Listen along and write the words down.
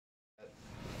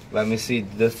let me see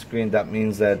this screen, that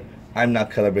means that I'm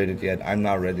not calibrated yet, I'm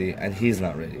not ready, and he's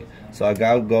not ready. So I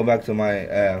go back to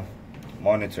my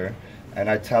monitor, and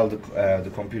I tell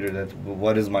the computer that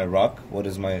what is my rock, what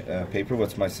is my paper,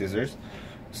 what's my scissors.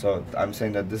 So I'm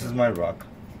saying that this is my rock,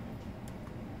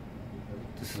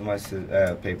 this is my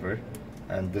paper,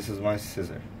 and this is my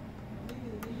scissor.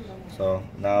 So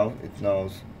now it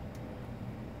knows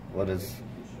what is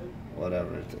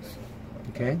whatever it is.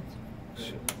 Okay.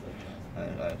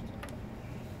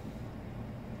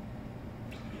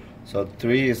 So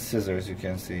 3 is scissors, you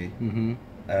can see,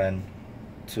 and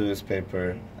 2 is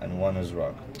paper, and 1 is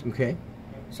rock. Okay.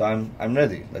 So I'm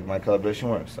ready. Like my calibration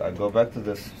works. So I go back to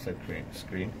this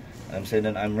screen. I'm saying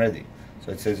that I'm ready.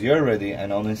 So it says you're ready,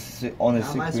 and on my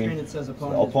screen it says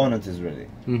opponent is ready.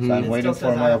 So I'm waiting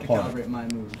for my opponent. Calibrate my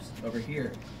moves over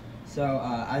here. So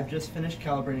I've just finished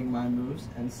calibrating my moves,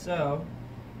 and so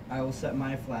I will set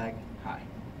my flag high.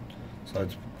 So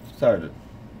it's started.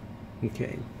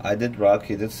 Okay. I did rock,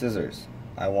 he did scissors.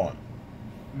 I won.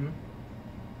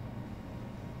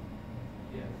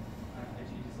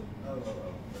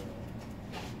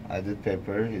 I did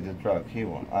paper, he did rock, he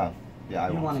won. Yeah, I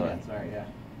won. Again, sorry, yeah.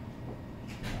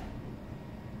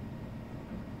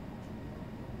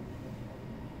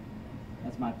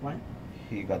 That's my point.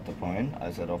 He got the point.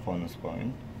 I said opponent's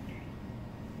point.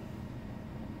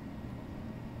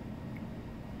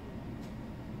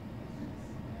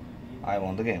 I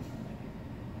won the game.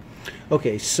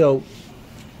 Okay, so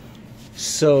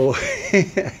so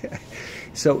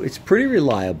it's pretty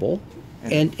reliable,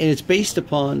 and it's based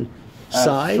upon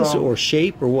size or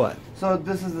shape or what? So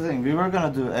this is the thing. We were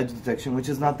gonna do edge detection, which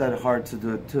is not that hard to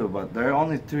do it too, but there are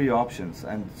only 3 options,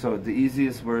 and so the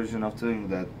easiest version of doing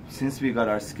that, since we got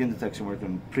our skin detection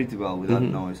working pretty well without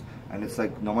noise, and it's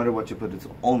like no matter what you put, it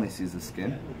only sees the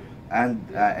skin, and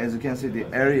as you can see, the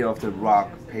area of the rock,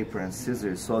 paper, and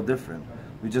scissors is so different.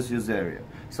 We just use the area.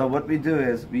 So what we do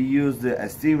is we use the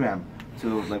SD RAM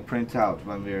to like print out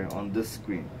when we're on this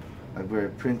screen, like we're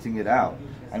printing it out,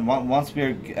 and once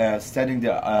we're setting the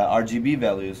RGB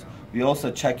values, we're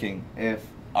also checking if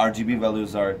RGB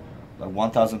values are like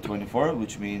 1024,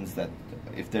 which means that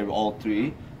if they're all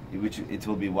 3, which it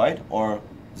will be white, or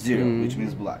 0, which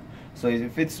means black. So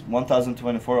if it's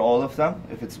 1024, all of them,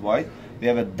 if it's white, we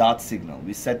have a dot signal.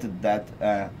 We set that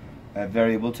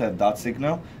variable to a dot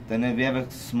signal. Then we have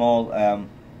a small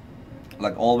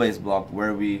like always block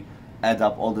where we add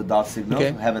up all the dot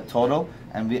signals, have a total,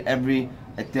 and we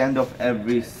at the end of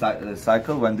every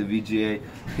cycle, when the VGA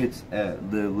hits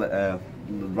the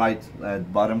right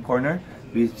bottom corner,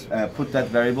 we put that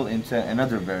variable into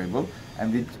another variable,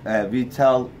 and we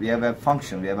have a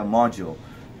function, we have a module,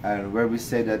 and where we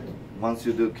say that once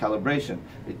you do calibration,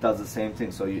 it does the same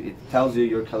thing. So it tells you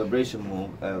your calibration move,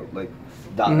 like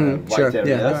white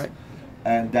areas,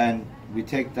 and then we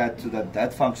take that to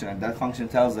that function, and that function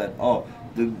tells that, oh,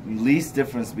 the least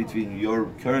difference between your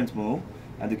current move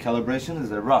and the calibration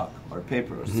is a rock or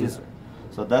paper or scissor.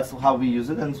 So that's how we use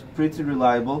it, and it's pretty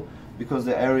reliable because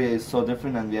the area is so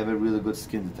different, and we have a really good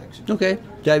skin detection. Okay,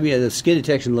 yeah, the skin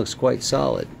detection looks quite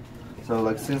solid. So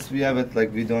like since we have it,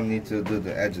 like we don't need to do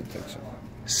the edge detection.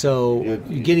 So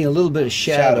you're getting a little bit of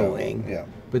shadowing, yeah.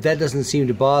 But that doesn't seem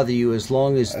to bother you as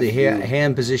long as the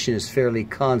hand position is fairly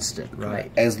constant,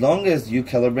 right? As long as you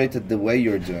calibrate it the way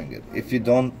you're doing it. If you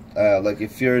don't, like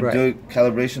if you're doing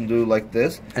calibration, do like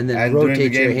this, and then and rotate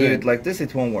during the game your hand. do it like this,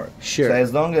 it won't work. Sure. So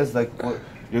as long as like what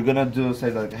you're gonna do,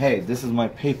 say like, hey, this is my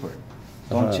paper.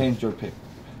 Don't change your paper.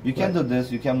 You can do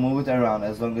this. You can move it around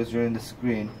as long as you're in the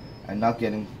screen and not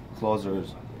getting closer.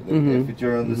 If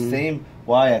you're on the same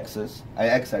y-axis,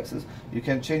 x-axis, you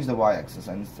can change the y-axis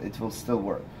and it will still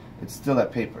work. It's still a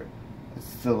paper. It's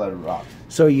still a rock.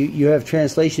 So you have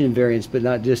translation invariance, but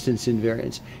not distance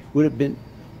invariance. Would have been?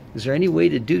 Is there any way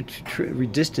to do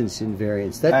distance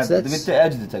invariance? That's with the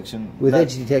edge detection. With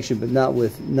edge detection, but not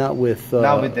with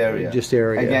area. Just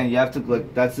area. Again, you have to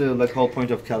like that's the whole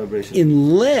point of calibration.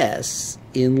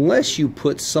 Unless you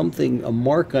put a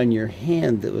mark on your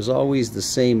hand that was always the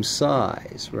same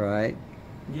size, right?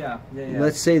 Yeah.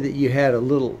 Let's say that you had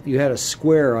a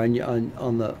square on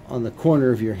the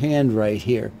corner of your hand right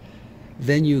here.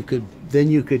 Then you could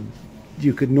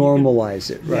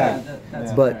normalize it, right? Yeah,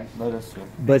 that's but that is true.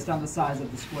 Based on the size of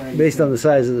the square. Based on the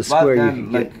size of the square, then, you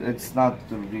can like it's not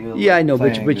the real. Yeah, I know,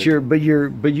 but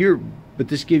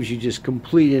this gives you just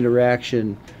complete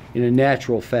interaction in a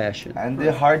natural fashion. And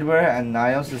the hardware and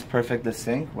Nios is perfectly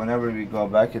synced. Whenever we go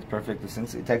back, it's perfectly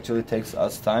synced. It actually takes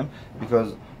us time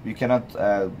because we cannot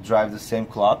drive the same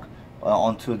clock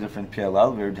on two different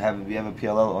PLL. We have a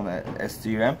PLL on a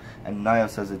SDRAM, and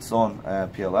Nios has its own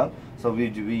PLL. So we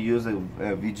use a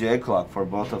VGA clock for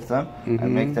both of them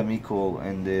and make them equal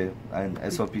in the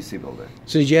SOPC builder.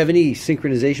 So did you have any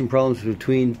synchronization problems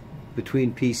between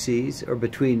PCs or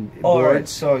between boards? All right.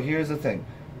 So here's the thing.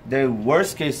 The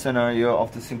worst case scenario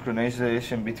of the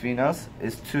synchronization between us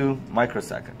is 2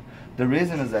 microseconds. The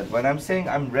reason is that when I'm saying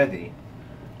I'm ready,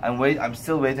 I'm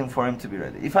still waiting for him to be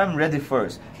ready. If I'm ready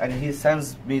first and he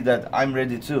sends me that I'm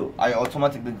ready too, I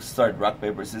automatically start rock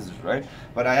paper scissors, right?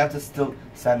 But I have to still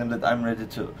send him that I'm ready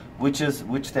too, which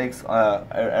takes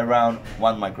around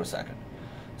 1 microsecond.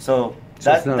 So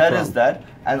that is that.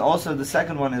 And also the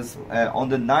second one is on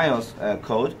the Nios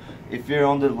code. If you're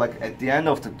on the at the end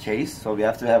of the case, so we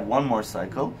have to have 1 more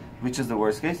cycle, which is the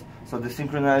worst case. So the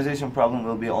synchronization problem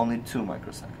will be only 2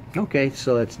 microseconds. Okay,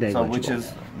 so that's negligible. So which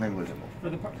is negligible. For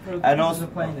the And purposes also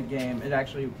of playing the game, it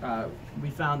actually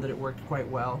we found that it worked quite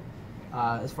well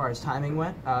as far as timing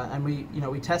went, and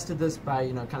we tested this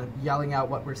by kind of yelling out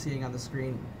what we're seeing on the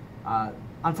screen.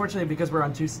 Unfortunately, because we're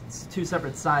on two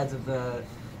separate sides of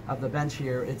the bench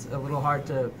here, it's a little hard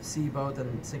to see both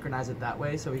and synchronize it that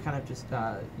way. So we kind of just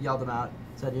yelled them out,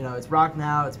 said it's rock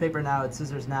now, it's paper now, it's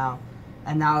scissors now,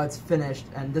 and now it's finished.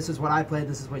 And this is what I played,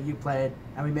 this is what you played,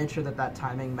 and we made sure that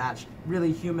timing matched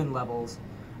really human levels.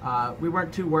 We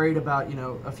weren't too worried about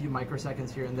a few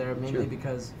microseconds here and there, mainly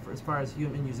because as far as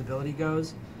human usability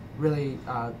goes, really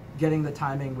getting the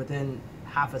timing within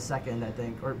half a second, I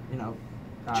think, or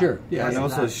sure, yeah. And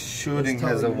also shooting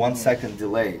has a 1 second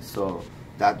delay, so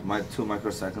that 2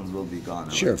 microseconds will be gone.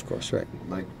 Sure, of course, right.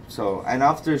 And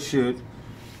after shoot,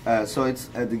 so it's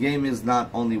the game is not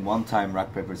only one time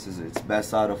rock paper scissors. It's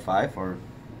best out of 5, or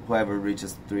whoever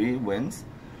reaches 3 wins.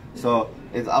 So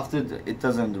it's after it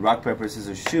doesn't rock paper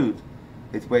scissors shoot,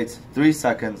 it waits 3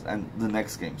 seconds and the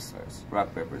next game starts.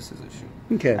 Rock paper scissors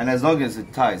shoot. Okay. And as long as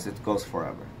it ties, it goes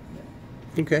forever.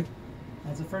 Yeah. Okay.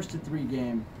 It's a 1-to-3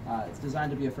 game. It's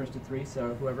designed to be a 1-to-3.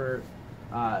 So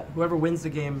whoever wins the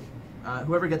game,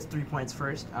 whoever gets 3 points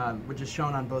first, which is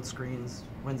shown on both screens,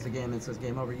 wins the game. It says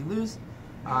game over, you lose.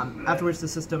 Afterwards, the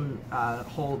system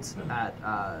holds at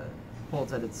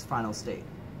its final state.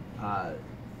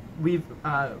 We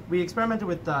experimented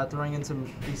with throwing in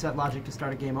some reset logic to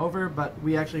start a game over, but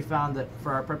we actually found that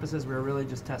for our purposes, we were really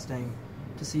just testing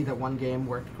to see that one game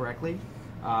worked correctly.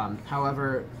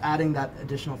 However, adding that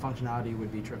additional functionality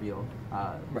would be trivial.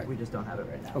 Right. We just don't have it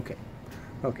right now. Okay.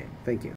 Okay. Thank you.